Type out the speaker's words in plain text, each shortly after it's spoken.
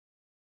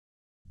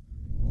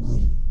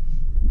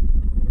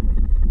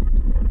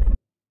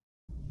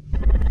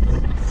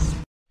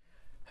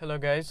Hello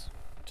guys,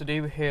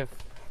 today we have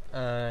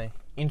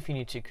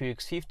Infiniti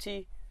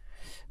QX50,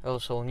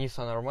 also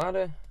Nissan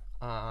Armada,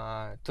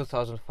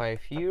 2005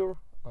 year,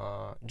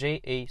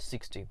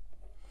 JA60.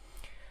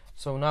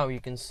 So now you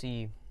can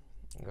see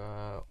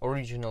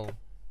original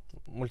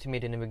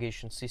multimedia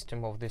navigation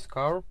system of this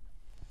car.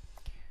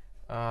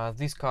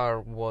 This car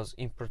was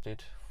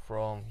imported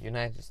from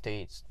United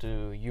States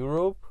to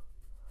Europe,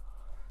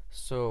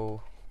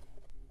 so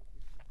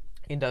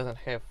it doesn't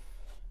have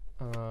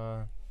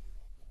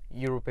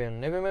European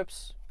Navi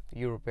maps,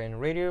 European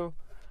radio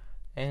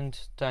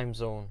and time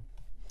zone.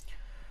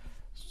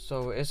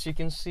 So as you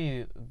can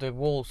see, the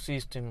whole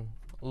system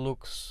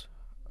looks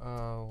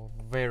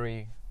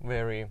very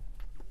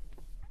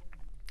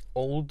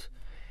old.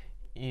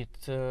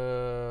 It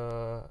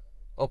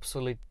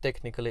obsolete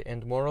technically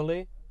and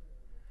morally.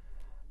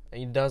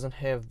 It doesn't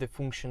have the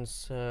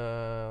functions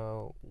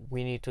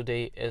we need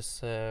today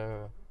as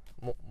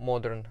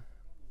modern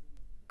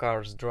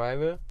cars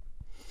driver.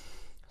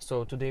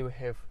 So today we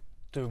have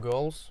two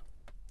goals.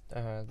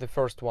 The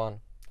first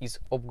one is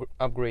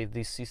upgrade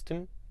this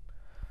system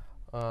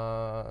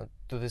to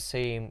the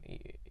same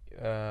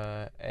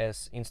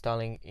as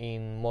installing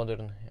in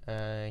modern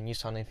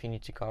Nissan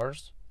Infiniti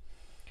cars,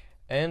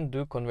 and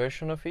do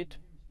conversion of it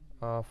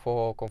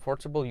for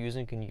comfortable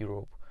using in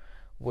Europe.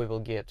 We will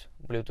get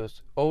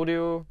Bluetooth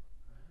audio,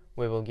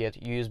 we will get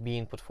USB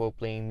input for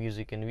playing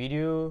music and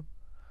video,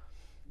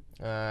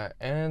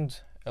 and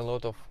a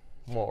lot of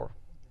more.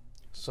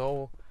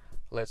 So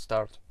let's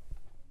start.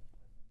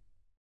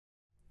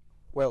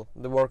 Well,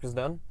 the work is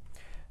done.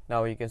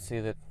 Now you can see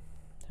that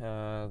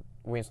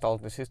we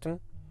installed the system.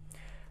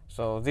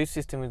 So this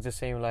system is the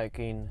same like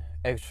in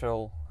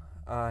actual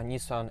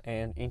Nissan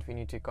and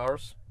Infiniti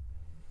cars.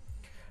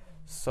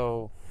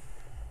 So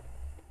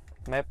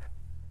map.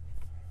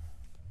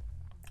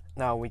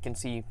 Now we can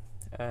see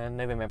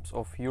Navi maps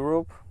of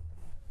Europe,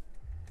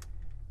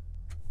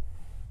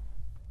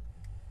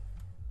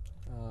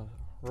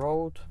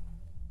 road,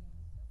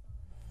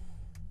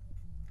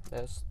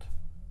 test,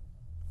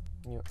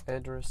 new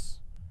address,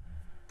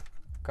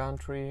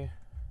 country,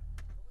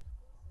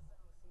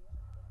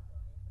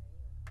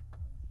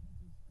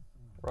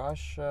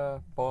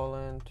 Russia,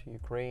 Poland,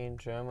 Ukraine,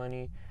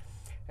 Germany.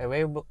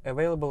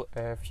 Available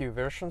a few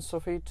versions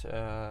of it,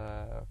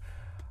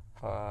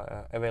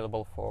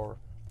 available for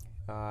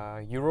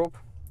Europe,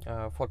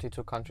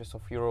 42 countries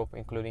of Europe,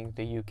 including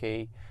the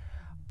UK,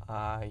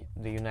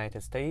 the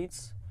United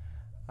States,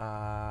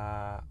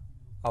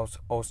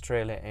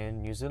 Australia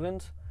and New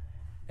Zealand,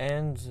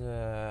 and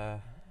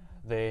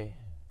the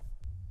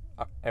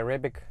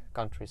Arabic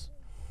countries.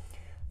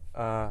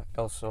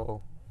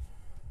 Also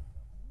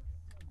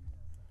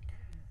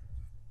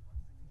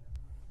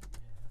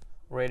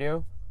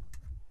radio,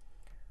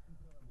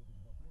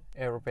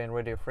 European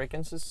radio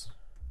frequencies,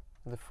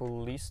 the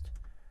full list.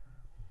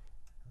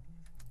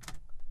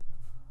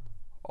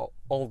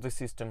 All the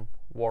system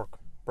work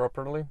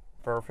properly,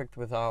 perfect,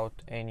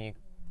 without any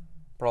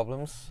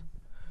problems.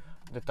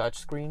 The touch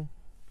screen,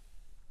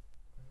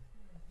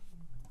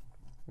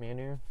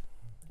 menu,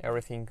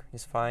 everything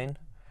is fine.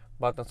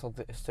 Buttons of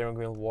the steering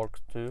wheel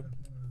work too.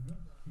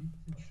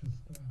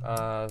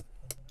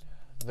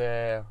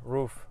 The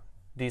roof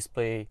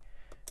display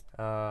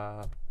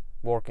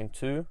working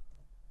too,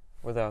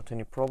 without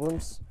any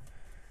problems.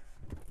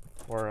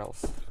 Where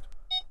else?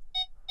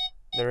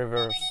 The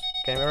reverse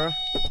camera,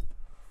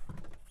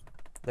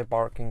 the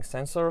parking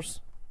sensors,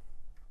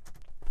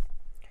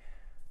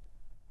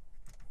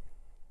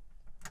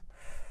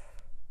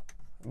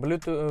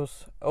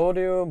 Bluetooth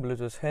audio,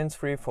 Bluetooth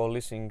handsfree for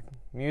listening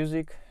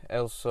music.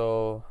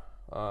 Also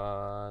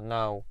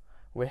now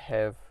we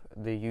have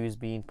the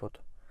USB input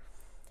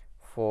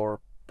for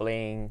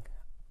playing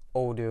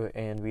audio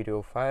and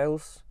video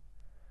files.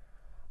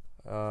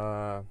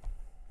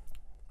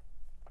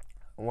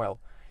 Well,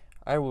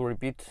 I will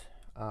repeat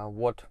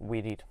what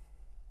we did.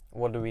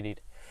 What do we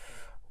did?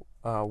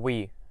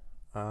 We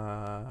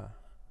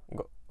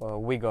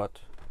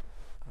got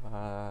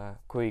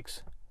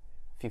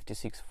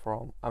QX56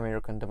 from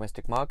American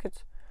domestic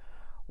market.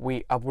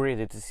 We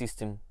upgraded the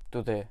system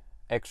to the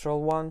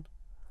actual one.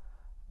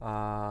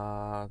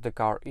 The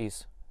car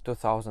is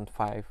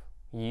 2005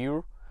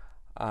 year,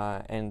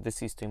 and the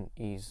system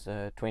is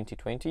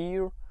 2020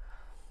 year,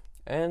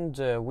 and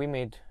we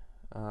made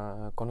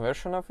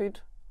conversion of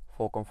it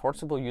for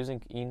comfortable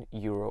using in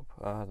Europe.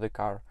 The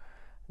car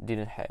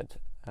didn't have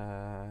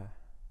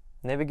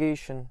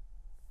navigation,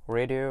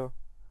 radio,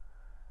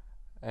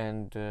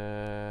 and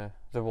the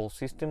whole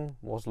system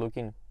was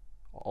looking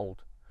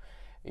old.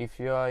 If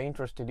you are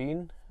interested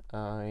in,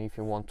 if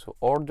you want to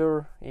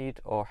order it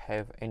or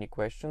have any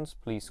questions,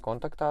 please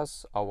contact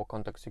us. Our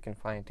contacts you can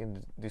find in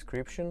the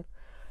description.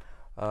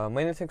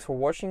 Many thanks for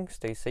watching,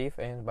 stay safe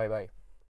and bye bye.